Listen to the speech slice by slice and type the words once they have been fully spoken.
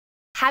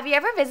Have you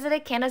ever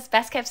visited Canada's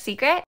best kept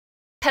secret?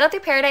 Pedal through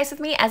paradise with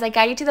me as I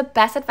guide you to the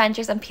best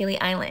adventures on Pelee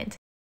Island.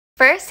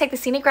 First, take the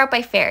scenic route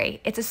by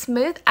ferry. It's a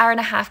smooth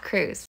hour-and-a-half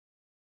cruise.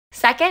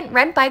 Second,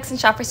 rent bikes and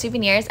shop for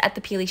souvenirs at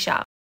the Pelee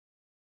shop.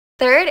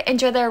 Third,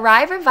 enjoy the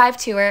Arrive Revive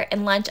tour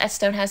and lunch at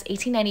Stonehouse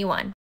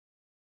 1891.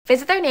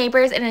 Visit their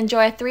neighbors and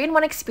enjoy a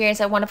 3-in-1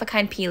 experience at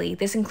one-of-a-kind Pelee.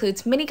 This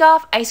includes mini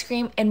golf, ice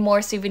cream, and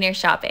more souvenir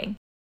shopping.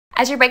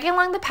 As you're biking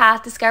along the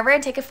path, discover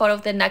and take a photo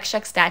of the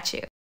Inukshuk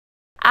statue.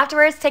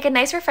 Afterwards, take a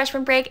nice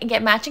refreshment break and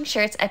get matching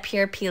shirts at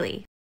Pure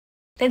Pelee.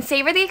 Then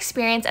savor the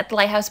experience at the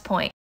Lighthouse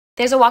point.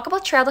 There's a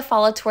walkable trail to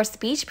follow towards the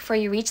beach before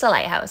you reach the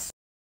lighthouse.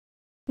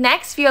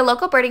 Next, view a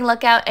local birding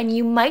lookout and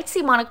you might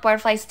see monarch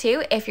butterflies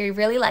too if you're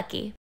really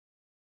lucky.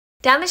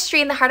 Down the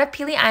street in the heart of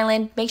Pelee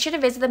Island, make sure to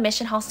visit the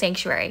Mission Hall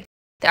Sanctuary.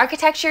 The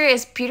architecture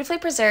is beautifully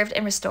preserved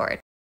and restored.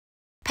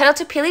 Pedal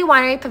to Pelee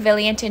Winery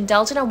Pavilion to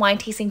indulge in a wine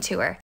tasting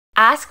tour.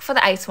 Ask for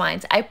the ice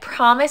wines. I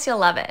promise you'll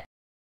love it.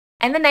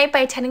 End the night by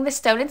attending the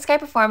Stone and Sky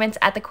performance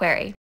at the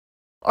Quarry.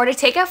 Order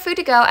takeout food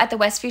to go at the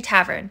Westview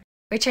Tavern.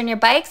 Return your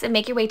bikes and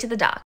make your way to the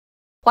dock.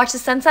 Watch the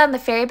sunset on the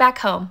ferry back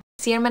home.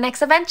 See you in my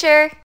next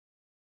adventure!